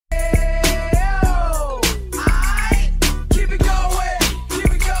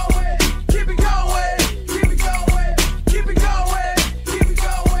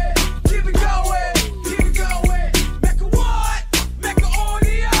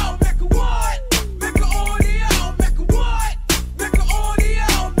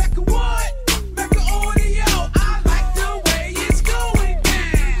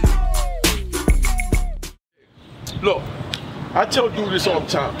tell dude this all the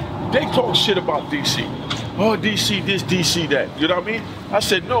time. They talk shit about DC. Oh, DC this, DC that. You know what I mean? I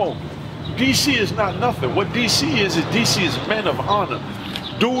said, no, DC is not nothing. What DC is men of honor.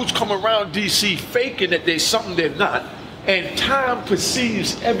 Dudes come around DC faking that there's something they're not, and time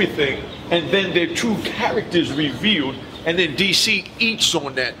perceives everything, and then their true character is revealed, and then DC eats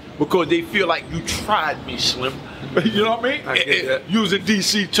on that because they feel like you tried me, Slim. You know what I mean? I get that. Using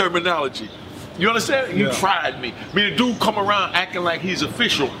DC terminology. You understand? You Yeah. tried me. I mean, a dude come around acting like he's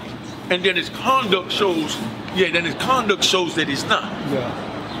official, and then his conduct shows, that he's not. Yeah.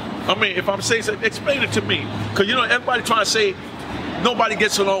 I mean, if I'm saying something, explain it to me. Because, you know, everybody trying to say, nobody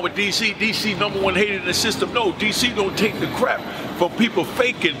gets along with DC. DC number one hated in the system. No, DC don't take the crap for people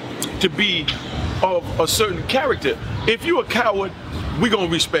faking to be of a certain character. If you're a coward, we gonna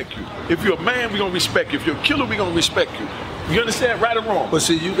respect you. If you're a man, we gonna respect you. If you're a killer, we gonna respect you. You understand, right or wrong? But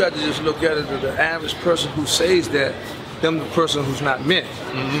see, you got to just look at it as the average person who says that, them the person who's not men.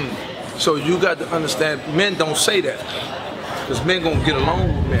 Mm-hmm. So you got to understand, men don't say that. Because men gonna get along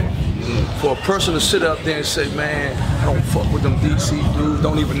with men. Mm-hmm. For a person to sit up there and say, man, I don't fuck with them DC dudes,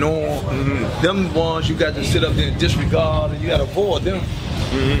 don't even know them. Mm-hmm. Them ones you got to sit up there and disregard, and you got to avoid them.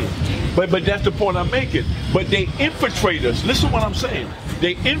 Mm-hmm. But that's the point I'm making. But they infiltrate us. Listen to what I'm saying.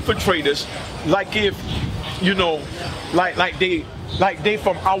 They infiltrate us like if, you know, like they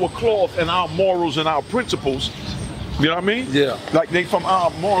from our cloth and our morals and our principles. You know what I mean? Yeah. Like they from our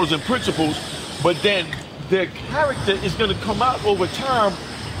morals and principles, but then their character is gonna come out over time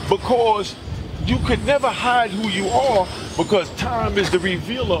because you could never hide who you are because time is the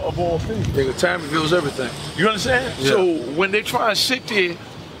revealer of all things. Yeah, time reveals everything. You understand? Yeah. So when they try and sit there,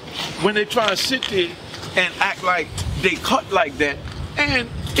 and act like they cut like that, and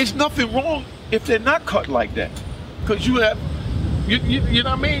it's nothing wrong if they're not cut like that. Because you have, you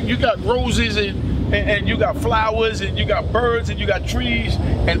know what I mean? You got roses and you got flowers and you got birds and you got trees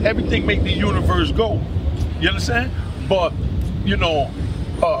and everything make the universe go. You understand? But, you know,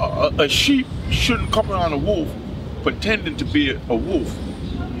 a sheep shouldn't come around a wolf pretending to be a wolf.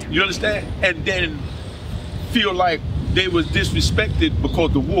 You understand? And then feel like they was disrespected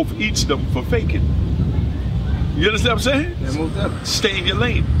because the wolf eats them for faking. You understand what I'm saying? Yeah, most definitely. Stay in your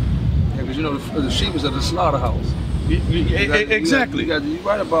lane. Yeah, because you know the sheep is at the slaughterhouse. Exactly. You're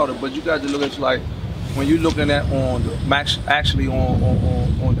right about it, but you got to look at it like when you're looking at on the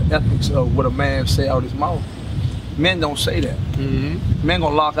on the ethics of what a man say out his mouth. Men don't say that. Mm-hmm. Men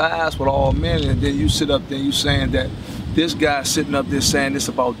gonna lock eyes with all men, and then you sit up there and you saying that this guy sitting up there saying this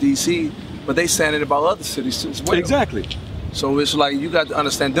about DC, but they saying it about other cities as well. Exactly. So it's like you got to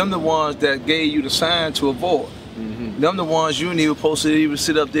understand them the ones that gave you the sign to avoid. Mm-hmm. Them the ones you ain't even supposed to even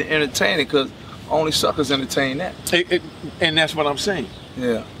sit up there entertaining because only suckers entertain that. And that's what I'm saying.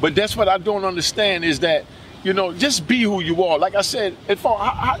 Yeah. But that's what I don't understand is that, you know, just be who you are. Like I said,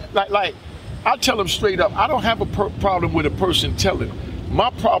 I tell them straight up, I don't have a problem with a person telling. My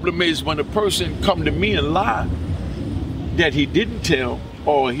problem is when a person come to me and lie that he didn't tell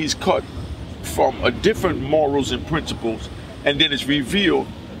or he's cut from a different morals and principles, and then it's revealed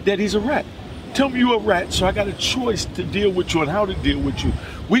that he's a rat. Tell me you're a rat, so I got a choice to deal with you and how to deal with you.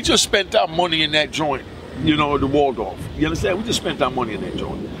 We just spent our money in that joint, you know, the Waldorf. You understand? We just spent our money in that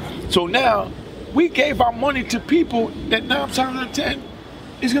joint. So now, we gave our money to people that 9 times out of 10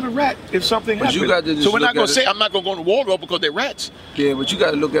 is gonna rat if something happens. So we're not gonna say I'm not gonna go to Waldorf because they're rats. Yeah, but you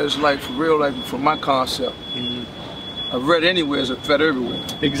gotta look at it like for real, like from my concept. Mm-hmm. A rat anywhere is a threat everywhere.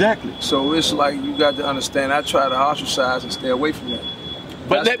 Exactly. So it's like you got to understand, I try to ostracize and stay away from that.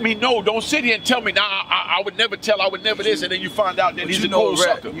 But let me know. Don't sit here and tell me, nah, I would never tell, I would never this, and then you find out that he's a cold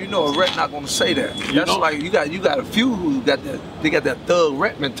sucker. You know a rat not gonna say that. That's like you got a few who got that, they got that thug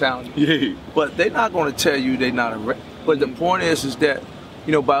rat mentality. Yeah. But they're not gonna tell you they're not a rat. But the point is that,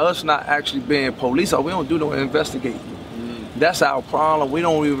 you know, by us not actually being police, we don't do no investigating. Mm. That's our problem. We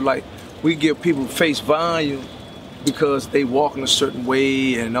don't even we give people face value because they walk in a certain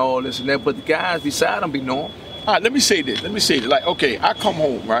way and all this and that. But the guys beside them be knowing. All right, let me say this. Like, okay, I come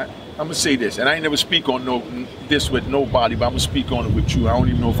home, right? I'm gonna say this, and I ain't never speak on this with nobody, but I'm gonna speak on it with you. I don't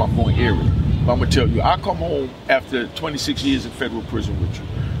even know if I'm going to hear it, but I'm gonna tell you. I come home after 26 years in federal prison with you.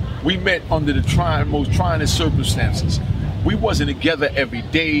 We met under the most trying circumstances. We wasn't together every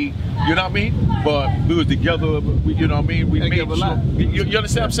day, you know what I mean? But we was together, you know what I mean? We made you understand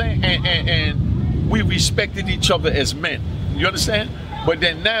what I'm saying? And we respected each other as men. You understand? But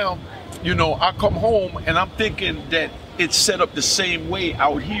then now, you know, I come home and I'm thinking that it's set up the same way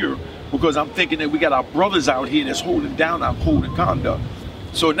out here because I'm thinking that we got our brothers out here that's holding down our code of conduct.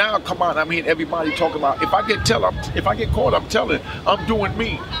 So now, come on, I mean, everybody talking about, if I get caught, I'm telling, I'm doing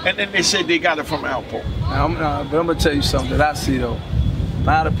me. And then they said they got it from Alpo. Now, but I'm gonna tell you something that I see though. A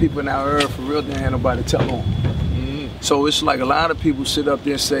lot of people in our area for real, they ain't nobody tell on. So it's like a lot of people sit up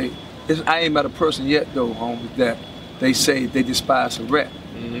there and say, I ain't met a person yet though, homie, that they say they despise a rat.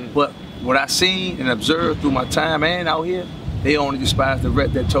 But what I seen and observed through my time and out here, they only despise the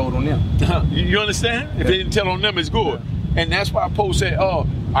rat that told on them. You understand? If they didn't tell on them, it's good. And that's why Poe said, oh,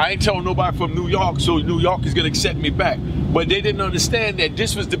 I ain't telling nobody from New York, so New York is gonna accept me back. But they didn't understand that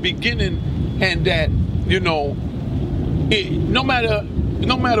this was the beginning, and that, you know, no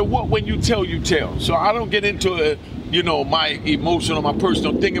matter what, when you tell, you tell. So I don't get into you know, my emotional, my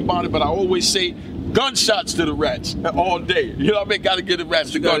personal thing about it, but I always say gunshots to the rats all day. You know what I mean? Gotta get the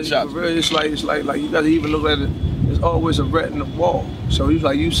rats to gunshots. It's like you gotta even look at it. There's always a rat in the wall. So it's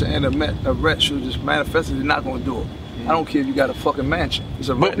like you saying a rat should just manifest it. They're not gonna do it. I don't care if you got a fucking mansion. It's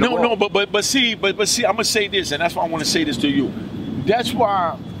a rat in the wall. But see, I'm gonna say this, and that's why I want to say this to you. That's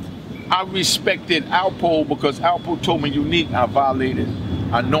why I respected Alpo, because Alpo told me unique. I violated.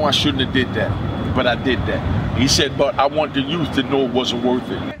 I know I shouldn't have did that, but I did that. He said, but I want the youth to know it wasn't worth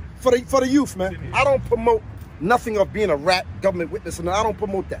it. For the youth, man. I don't promote nothing of being a rat, government witness, and I don't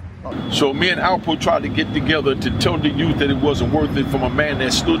promote that. So me and Alpo tried to get together to tell the youth that it wasn't worth it, from a man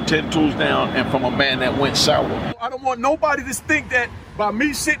that stood 10 toes down and from a man that went sour. I don't want nobody to think that by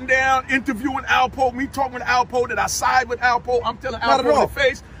me sitting down, interviewing Alpo, me talking to Alpo, that I side with Alpo. I'm telling Alpo in the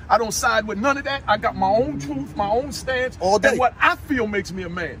face, I don't side with none of that. I got my own truth, my own stance, and what I feel makes me a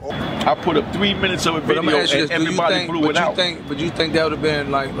man. I put up 3 minutes of a video and everybody blew it out. But you think that would have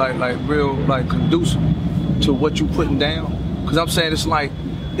been like real conducive to what you putting down? Because I'm saying it's like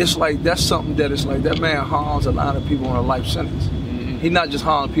that's something that it's like that man harms a lot of people on a life sentence. He not just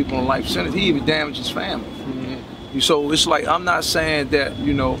harming people on a life sentence, he even damages family. So it's like, I'm not saying that,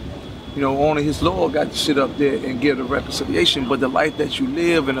 you know, only his Lord got to sit up there and give the reconciliation, but the life that you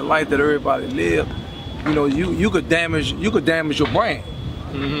live and the life that everybody live, you know, you could damage your brain.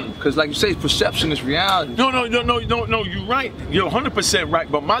 Because like you say, perception is reality. No, you're right. You're 100% right.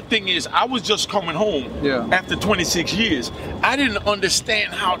 But my thing is, I was just coming home after 26 years. I didn't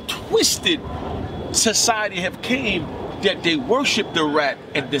understand how twisted society have came, that they worship the rat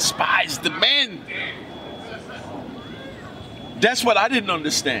and despise the man. That's what I didn't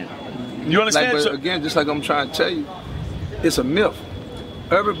understand. You understand? But again, just like I'm trying to tell you, it's a myth.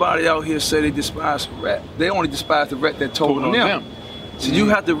 Everybody out here say they despise the rat. They only despise the rat that told on them. So you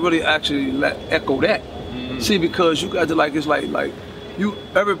have to really actually echo that. See, because you got to it's like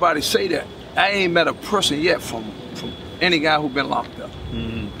everybody say that. I ain't met a person yet from any guy who been locked up.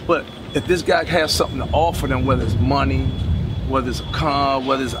 But if this guy has something to offer them, whether it's money, whether it's a car,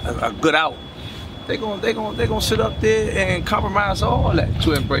 whether it's a good out, they gonna sit up there and compromise all that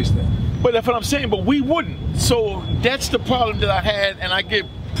to embrace that. But that's what I'm saying. But we wouldn't. So that's the problem that I had, and I give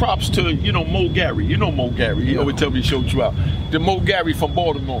props to, you know, Mo Gary. You know Mo Gary. He always tell me he showed you out. The Mo Gary from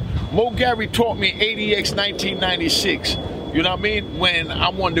Baltimore. Mo Gary taught me ADX 1996. You know what I mean? When I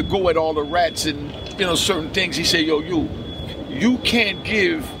wanted to go at all the rats and, you know, certain things, he said, yo, you can't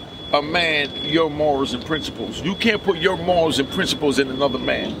give a man your morals and principles. You can't put your morals and principles in another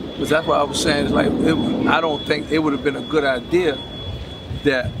man. Because that's what I was saying. It's like, I don't think it would have been a good idea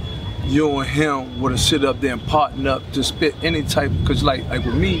that you and him would have sit up there and partnered up to spit any type, because like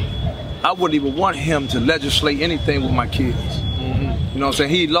with me, I wouldn't even want him to legislate anything with my kids. You know what I'm saying?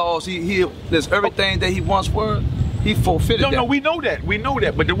 He lost, there's everything that he once were, he forfeited that. No, we know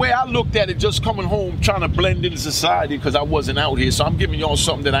that. But the way I looked at it, just coming home, trying to blend into society, because I wasn't out here, so I'm giving y'all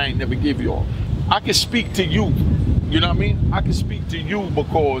something that I ain't never give y'all. I can speak to you, you know what I mean? I can speak to you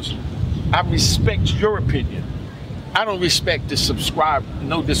because I respect your opinion. I don't respect the subscribe,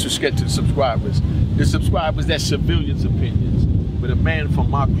 no disrespect to the subscribers. The subscribers, that's civilians' opinions. But a man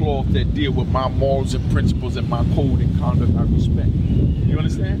from my cloth that deal with my morals and principles and my code and conduct, I respect. You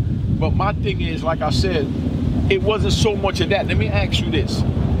understand? But my thing is, like I said, it wasn't so much of that. Let me ask you this,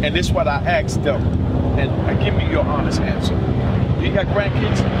 and this is what I asked them, and give me your honest answer. You got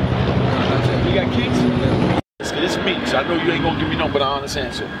grandkids? You got kids? It's me, so I know you ain't gonna give me no but an honest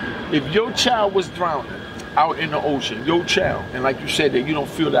answer. If your child was drowning out in the ocean, your child, and like you said that you don't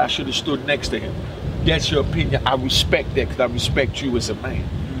feel that I should have stood next to him, that's your opinion. I respect that, because I respect you as a man.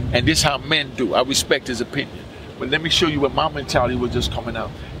 And this is how men do. I respect his opinion. But let me show you what my mentality was just coming out.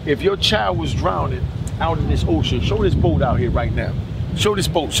 If your child was drowning out in this ocean, show this boat out here right now. Show this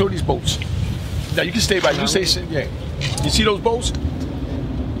boat, show these boats. Now you can stay by, you say, yeah. You see those boats?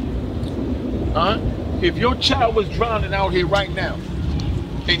 If your child was drowning out here right now,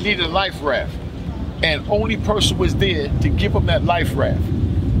 they needed a life raft, and only person was there to give them that life raft,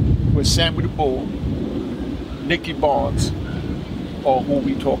 with Sammy the Bull, Nicky Barnes, or who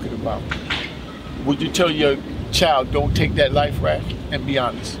we talking about? Would you tell your child don't take that life raft and be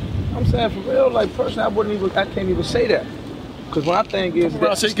honest? I'm saying for real, like personally, I can't even say that. Because my thing is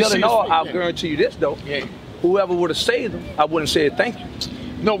that still in all, I'll guarantee you this though. Yeah. Whoever would have saved them, I wouldn't say thank you.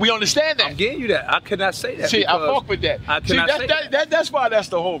 No, we understand that. I'm getting you that. I cannot say that. See, I fuck with that. I cannot say that. That's why that's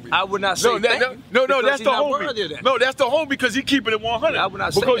the homie. I would not say thank you. No, that's the homie. No, that's the homie because he keeping it 100. I would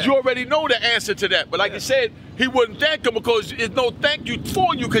not say because that. You already know the answer to that. But like you said, he wouldn't thank him because it's no thank you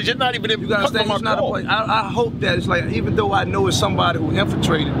for you because you're not even in you gotta understand, it's not a point. I hope that it's like, even though I know it's somebody who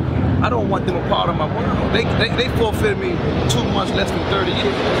infiltrated, I don't want them a part of my world. They forfeited me 2 months less than 30 years.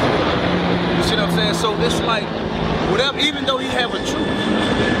 You see what I'm saying? So it's like, whatever, even though he have a truth,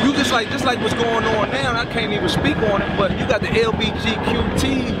 you just like what's going on now, and I can't even speak on it, but you got the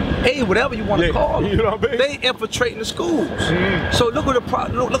LBGQT, whatever you want to call it. You know what I mean? They infiltrating the schools. So look how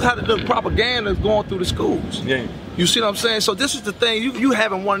the propaganda is going through the schools. Yeah. You see what I'm saying? So this is the thing, you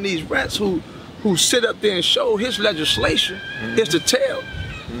having one of these rats who sit up there and show his legislation is to tell.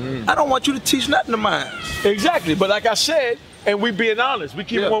 I don't want you to teach nothing to mine. Exactly, but like I said, and we being honest, we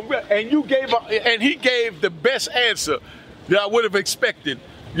keep one real, and he gave the best answer that I would have expected.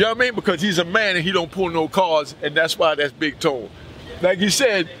 You know what I mean? Because he's a man and he don't pull no cards, and that's why that's Big Tone. Like you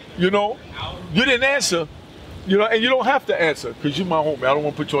said, you know, you didn't answer, you know, and you don't have to answer because you're my homie. I don't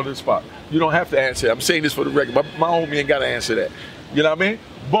want to put you on the spot. You don't have to answer. I'm saying this for the record. My homie ain't got to answer that. You know what I mean?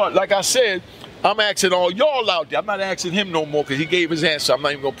 But like I said, I'm asking all y'all out there. I'm not asking him no more because he gave his answer. I'm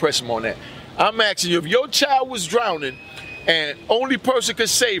not even going to press him on that. I'm asking you, if your child was drowning and only person could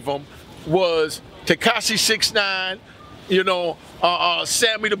save him was Tekashi 6ix9ine, you know,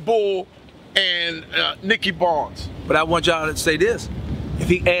 Sammy the Bull, and Nicky Barnes. But I want y'all to say this. If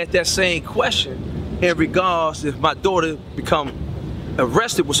he asked that same question in regards if my daughter become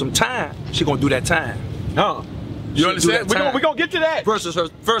arrested with some time, she gonna do that time. Huh? You understand? We're gonna get to that.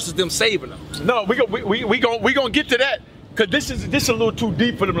 Versus them saving them. No, we gonna get to that. Cause this is a little too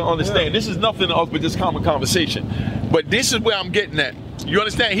deep for them to understand. Yeah. This is nothing else but just common conversation. But this is where I'm getting at. You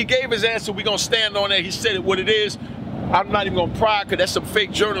understand? He gave his answer. We gonna stand on that. He said it what it is. I'm not even gonna pry because that's some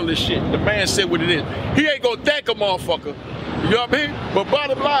fake journalist shit. The man said what it is. He ain't gonna thank a motherfucker. You know what I mean? But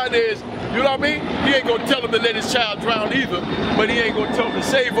bottom line is, you know what I mean? He ain't gonna tell him to let his child drown either, but he ain't gonna tell him to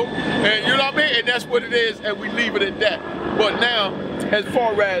save him. And you know what I mean? And that's what it is, and we leave it at that. But now, as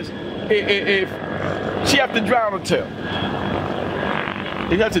far as if she have to drown or tell.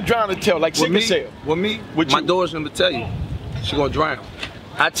 You have to drown or tell, like Sicker said. With my daughter's gonna tell you, she gonna drown.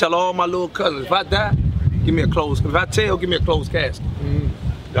 I tell all my little cousins, if I die, give me a closed, if I tell, give me a closed casket.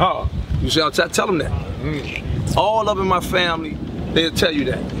 You see, I tell them that. All of them in my family, they'll tell you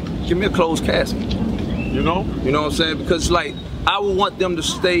that. Give me a closed casket. You know? You know what I'm saying? Because like, I would want them to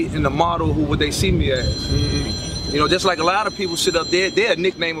stay in the model who would they see me as. You know, just like a lot of people sit up there, they'll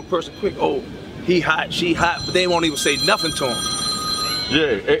nickname a person quick, oh, he hot, she hot, but they won't even say nothing to him.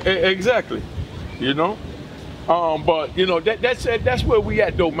 Yeah, exactly. You know? But you know, that's where we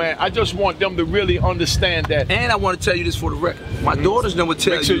at though, man. I just want them to really understand that. And I want to tell you this for the record. My daughters then would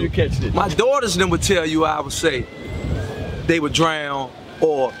tell you. Make sure you catch this. My daughters then would tell you, I would say, they would drown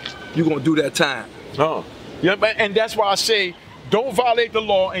or you gonna do that time. Yeah, and that's why I say, don't violate the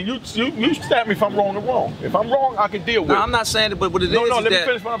law, and you stab me if I'm wrong or wrong. If I'm wrong, I can deal with it. I'm not saying it, but what it is let me that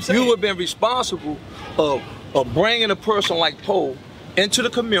finish what I'm saying. you have been responsible of bringing a person like Poe into the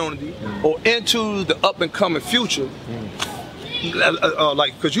community or into the up and coming future,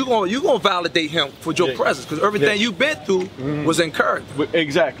 like, because you're gonna validate him for your presence, because everything you've been through was encouraged.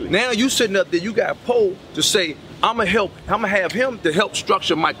 Exactly. Now you sitting up there, you got Poe to say, I'm gonna have him to help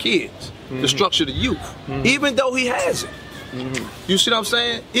structure my kids, to structure the youth, even though he has it. You see what I'm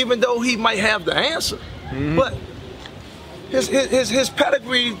saying? Even though he might have the answer, but his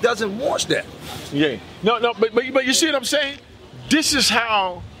pedigree doesn't warrant that. Yeah. No, but you see what I'm saying? This is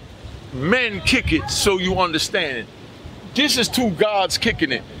how men kick it, so you understand it. This is two gods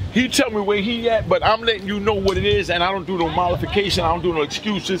kicking it. He tell me where he at, but I'm letting you know what it is, and I don't do no modification, I don't do no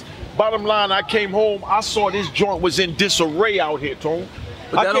excuses. Bottom line, I came home, I saw this joint was in disarray out here, Tone.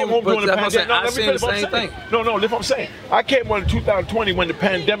 I came home during the pandemic. No, let me finish what I'm saying. No, look what I'm saying. I came on in 2020 when the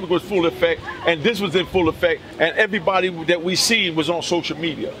pandemic was full effect, and this was in full effect, and everybody that we seen was on social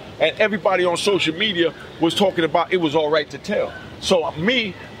media. And everybody on social media was talking about it was all right to tell. So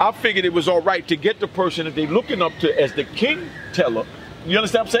I figured it was all right to get the person that they looking up to as the king teller. You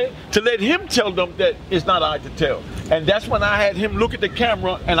understand what I'm saying? To let him tell them that it's not all right to tell. And that's when I had him look at the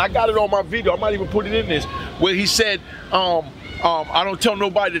camera, and I got it on my video, I might even put it in this, where he said, I don't tell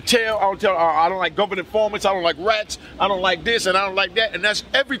nobody to tell. I don't like government informants. I don't like rats. I don't like this and I don't like that. And that's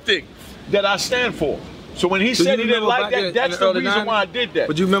everything that I stand for. So when he said he didn't like that, that's the reason why I did that.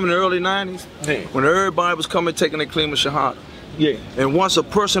 But you remember in the early 90s? Yeah. When everybody was coming taking their claim of Shahada. Yeah. And once a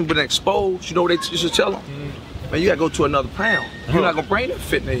person been exposed, you know what they used to tell them? Man, you gotta go to another pound. You're not gonna bring that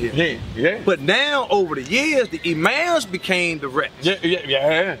fitna here. Yeah, yeah. But now, over the years, the imams became the rats.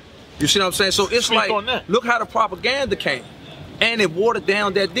 Yeah. You see what I'm saying? So it's Speak like, on that. look how the propaganda came. And it watered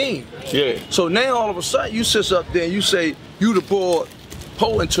down that deen. Yeah. So now all of a sudden you sit up there and you say you the boy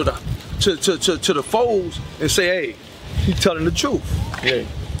pulling to the foes and say, hey, he telling the truth. Yeah.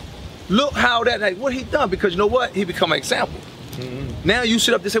 Look how that, like, what he done? Because you know what? He become an example. Now you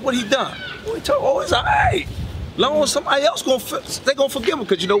sit up there and say, what he done? Well, he told, oh, it's all right. Long as somebody else they gonna forgive him.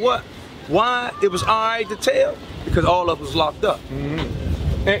 Because you know what? Why it was all right to tell? Because all of us was locked up.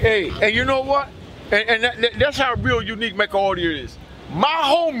 And you know what? And that's how real unique Mecca audio is. My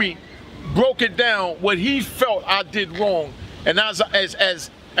homie broke it down what he felt I did wrong, and as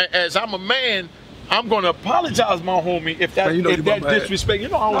I'm a man, I'm gonna apologize, my homie, if that disrespect. You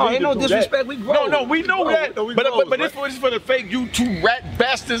know, I don't ain't no disrespect. That. We grow. No, we know that. But it's for the fake you two rat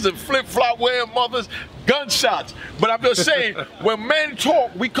bastards and flip flop wearing mothers, gunshots. But I'm just saying, when men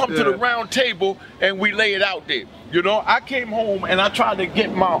talk, we come to the round table and we lay it out there. You know, I came home and I tried to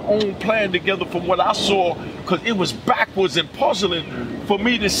get my own plan together from what I saw, because it was backwards and puzzling for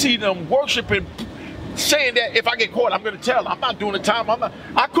me to see them worshiping, saying that if I get caught, I'm going to tell. I'm not doing the time.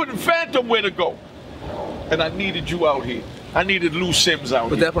 I couldn't fathom where to go. And I needed you out here. I needed Lou Sims out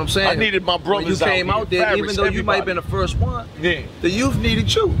here. But that's what I'm saying. I needed my brothers out here. When you came out there, Paris, even though you might have been the first one, the youth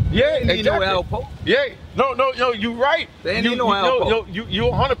needed you. Yeah, they need exactly. no Alpo. Yeah, no, you right. They ain't need no Alpo.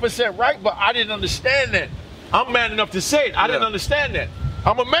 You're 100% right, but I didn't understand that. I'm man enough to say it. I didn't understand that.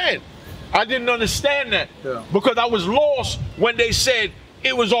 I'm a man. I didn't understand that because I was lost when they said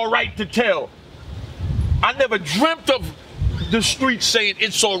it was all right to tell. I never dreamt of the streets saying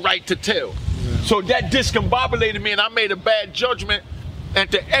it's all right to tell. So that discombobulated me, and I made a bad judgment. And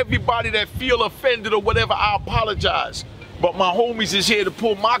to everybody that feel offended or whatever, I apologize. But my homies is here to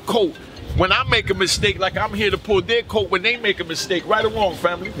pull my coat when I make a mistake, like I'm here to pull their coat when they make a mistake. Right or wrong,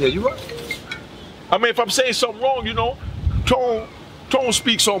 family? Yeah, you right. I mean, if I'm saying something wrong, you know, Tone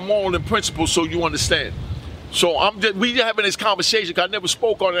speaks on moral and principles, so you understand. So we having this conversation because I never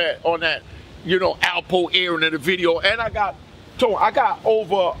spoke on that, you know, Alpo airing in the video, and I got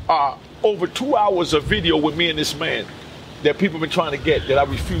over 2 hours of video with me and this man that people been trying to get that I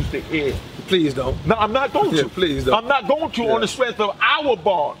refuse to air. Please don't. No, I'm not going to. Please don't. I'm not going to on the strength of our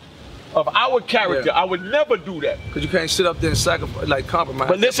bond, of our character. I would never do that. Because you can't sit up there and sacrifice, like compromise.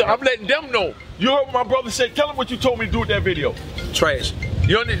 But listen, I'm letting them know. You heard what my brother said. Tell them what you told me to do with that video. Trash.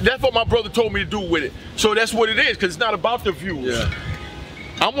 That's what my brother told me to do with it. So that's what it is, because it's not about the views. Yeah.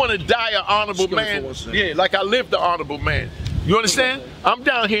 I want to die an honorable man. Yeah, like I lived the honorable man. You understand? I'm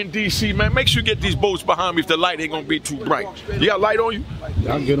down here in D.C., man. Make sure you get these boats behind me if the light ain't going to be too bright. You got light on you?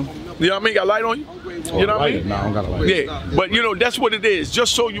 I'll get them. You know what I mean? Got light on you? You know what I mean? No, I don't got a light. Yeah, but you know, that's what it is.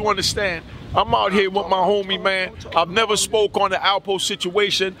 Just so you understand, I'm out here with my homie, man. I've never spoke on the Alpo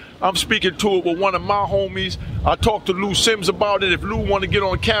situation. I'm speaking to it with one of my homies. I talked to Lou Sims about it. If Lou want to get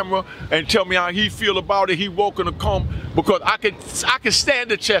on camera and tell me how he feel about it, he welcome to come, because I can stand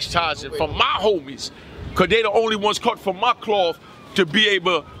the chastising from my homies, because they the only ones cut from my cloth to be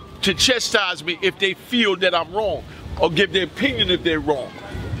able to chastise me if they feel that I'm wrong, or give their opinion if they're wrong.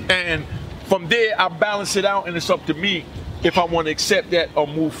 And from there, I balance it out, and it's up to me if I want to accept that or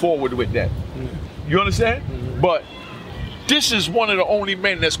move forward with that. You understand? But this is one of the only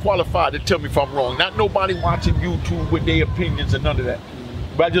men that's qualified to tell me if I'm wrong. Not nobody watching YouTube with their opinions and none of that.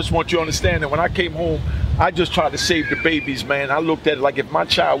 But I just want you to understand that when I came home, I just tried to save the babies, man. I looked at it like if my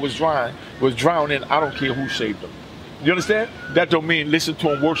child was drowning, I don't care who saved them. You understand? That don't mean listen to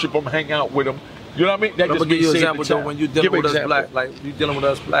them, worship them, hang out with them. You know what I mean? That just means save the child. Though, when you're dealing with us black, like you dealing with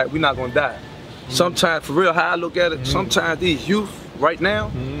us black, we're not gonna die. Sometimes, for real, how I look at it, sometimes these youth right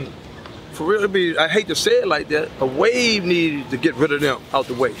now, for real, I hate to say it like that, a wave needed to get rid of them out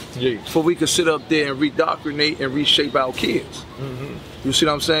the way. So we could sit up there and redoctrinate and reshape our kids. You see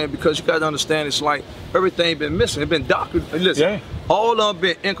what I'm saying? Because you gotta understand, it's like everything been missing. It's been doctrinated. Listen, all of them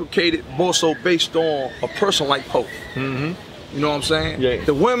been inculcated more so based on a person like Pope. You know what I'm saying?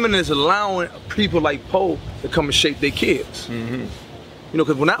 The women is allowing people like Pope to come and shape their kids. You know,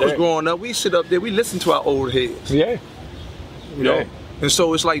 because when I was growing up, we sit up there, we listen to our old heads. You know? And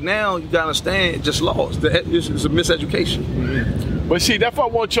so it's like now, you gotta understand, it's just lost. It's a miseducation. But see, that's what I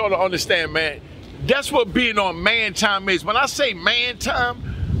want y'all to understand, man. That's what being on man time is. When I say man time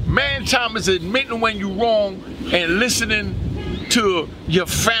is admitting when you're wrong and listening to your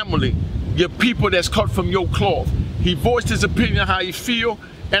family, your people that's cut from your cloth. He voiced his opinion how he feel,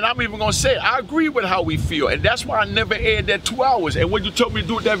 and I'm even gonna say I agree with how we feel, and that's why I never aired that 2 hours. And what you told me to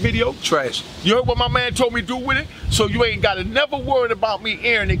do with that video? Trash. You heard what my man told me to do with it? So you ain't gotta never worry about me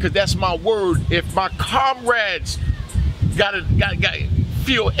airing it, because that's my word. If my comrades gotta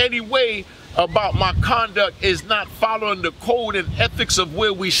feel any way about my conduct is not following the code and ethics of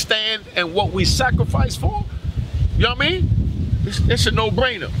where we stand and what we sacrifice for, you know what I mean? It's a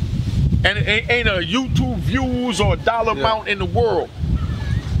no-brainer. And it ain't a YouTube views or a dollar amount in the world.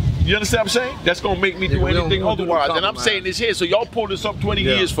 You understand what I'm saying? That's gonna make me do anything otherwise. And I'm saying this here, so y'all pull this up 20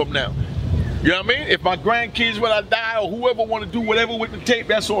 years from now. You know what I mean? If my grandkids, when I die, or whoever want to do whatever with the tape,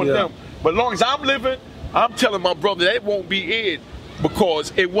 that's on them. But as long as I'm living, I'm telling my brother that it won't be aired,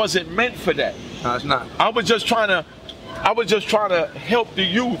 because it wasn't meant for that. No, it's not. I was just trying to help the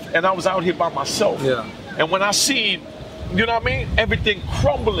youth, and I was out here by myself. Yeah. And when I seen, you know what I mean, everything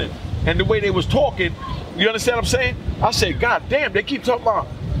crumbling and the way they was talking, you understand what I'm saying? I said, God damn, they keep talking about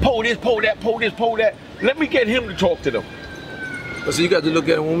pull this, pull that, pull this, pull that. Let me get him to talk to them. But so you got to look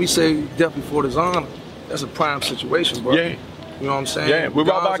at it, when we say death before dishonor, that's a prime situation, bro. Yeah. You know what I'm saying? Yeah, we're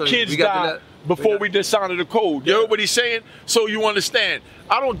about our kids die before we dishonor the code. You heard what he's saying? So you understand.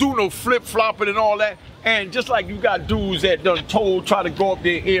 I don't do no flip-flopping and all that. And just like you got dudes that done try to go up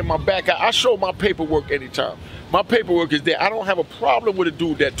there and air my back out, I show my paperwork anytime. My paperwork is there. I don't have a problem with a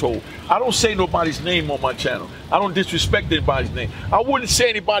dude that told. I don't say nobody's name on my channel. I don't disrespect anybody's name. I wouldn't say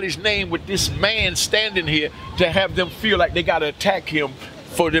anybody's name with this man standing here to have them feel like they got to attack him,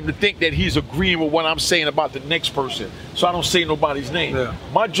 for them to think that he's agreeing with what I'm saying about the next person. So I don't say nobody's name. Yeah.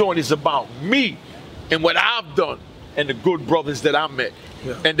 My joint is about me and what I've done and the good brothers that I met.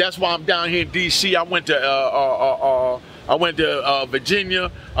 Yeah. And that's why I'm down here in D.C. I went to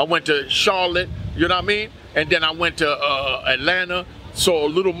Virginia. I went to Charlotte. You know what I mean? And then I went to Atlanta, saw a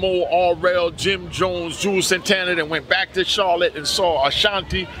little more RL, Jim Jones, Jules Santana, then went back to Charlotte and saw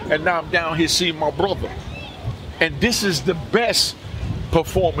Ashanti, and now I'm down here seeing my brother. And this is the best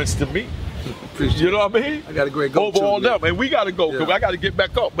performance to me. You know what I mean? I got a great go. Over all them, and we got to go, because I got to get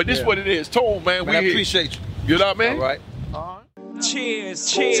back up. But this is what it is. Tone, man, we I appreciate you. You know what I mean? All right. Cheers,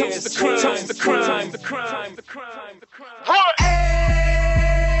 cheers, toast the crime, toast the crime, the crime, the crime, the crime.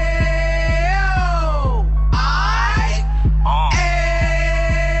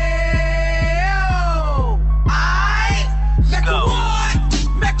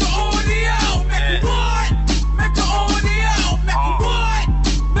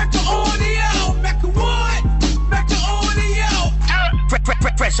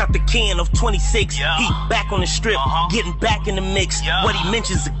 Fresh out the can of 26, he back on the strip, getting back in the mix. What he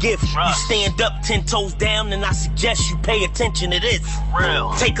mentions a gift. You stand up 10 toes down, and I suggest you pay attention to this.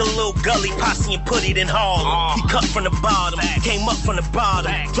 Real. Take a little gully posse and put it in Harlem. He cut from the bottom, came up from the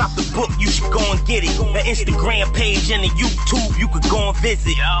bottom. Drop the book, you should go and get it. The Instagram page and the YouTube, you could go and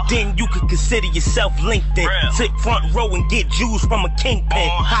visit. Then you could consider yourself LinkedIn. Sit front row and get Jews from a kingpin.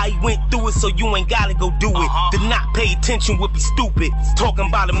 How he went through it, so you ain't gotta go do it. To not pay attention would be stupid. Talking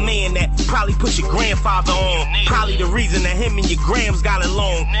about a man that probably put your grandfather on. Probably the reason that him and your grams got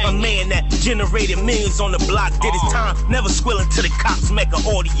along. A man that generated millions on the block, did his time, never squilling to the cops make an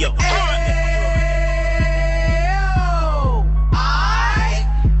audio.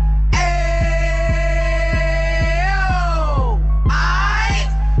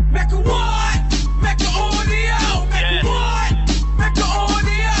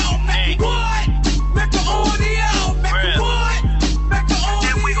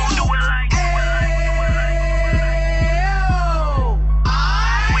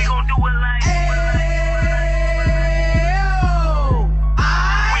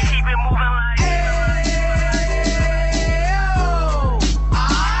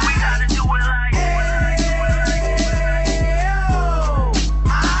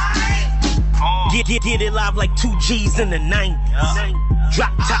 Get it live like 2 G's in the 90s.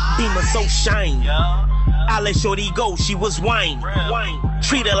 Drop top beamer so shiny. I let shorty go, she was whining.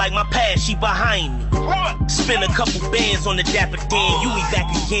 Treat her like my past, she behind me. Spend a couple bands on the Dapper Dan. You be back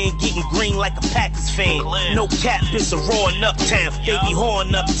again, getting green like a Packers fan. No cap, it's a roaring uptown. They be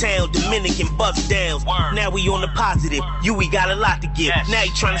horn uptown, Dominican bust downs. Now we on the positive, we got a lot to give. Now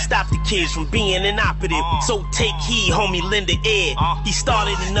he trying to stop the kids from being inoperative. So take heed, homie, lend an ear. He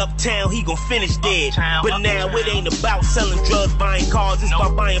started in uptown, he gon' finish dead. But now it ain't about selling drugs, buying cars. It's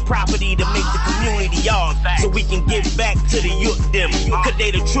about buying property to make the community yours. So we can give back to the youth them. Cause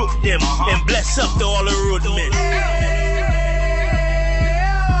they the truth them. And bless up to all the road men.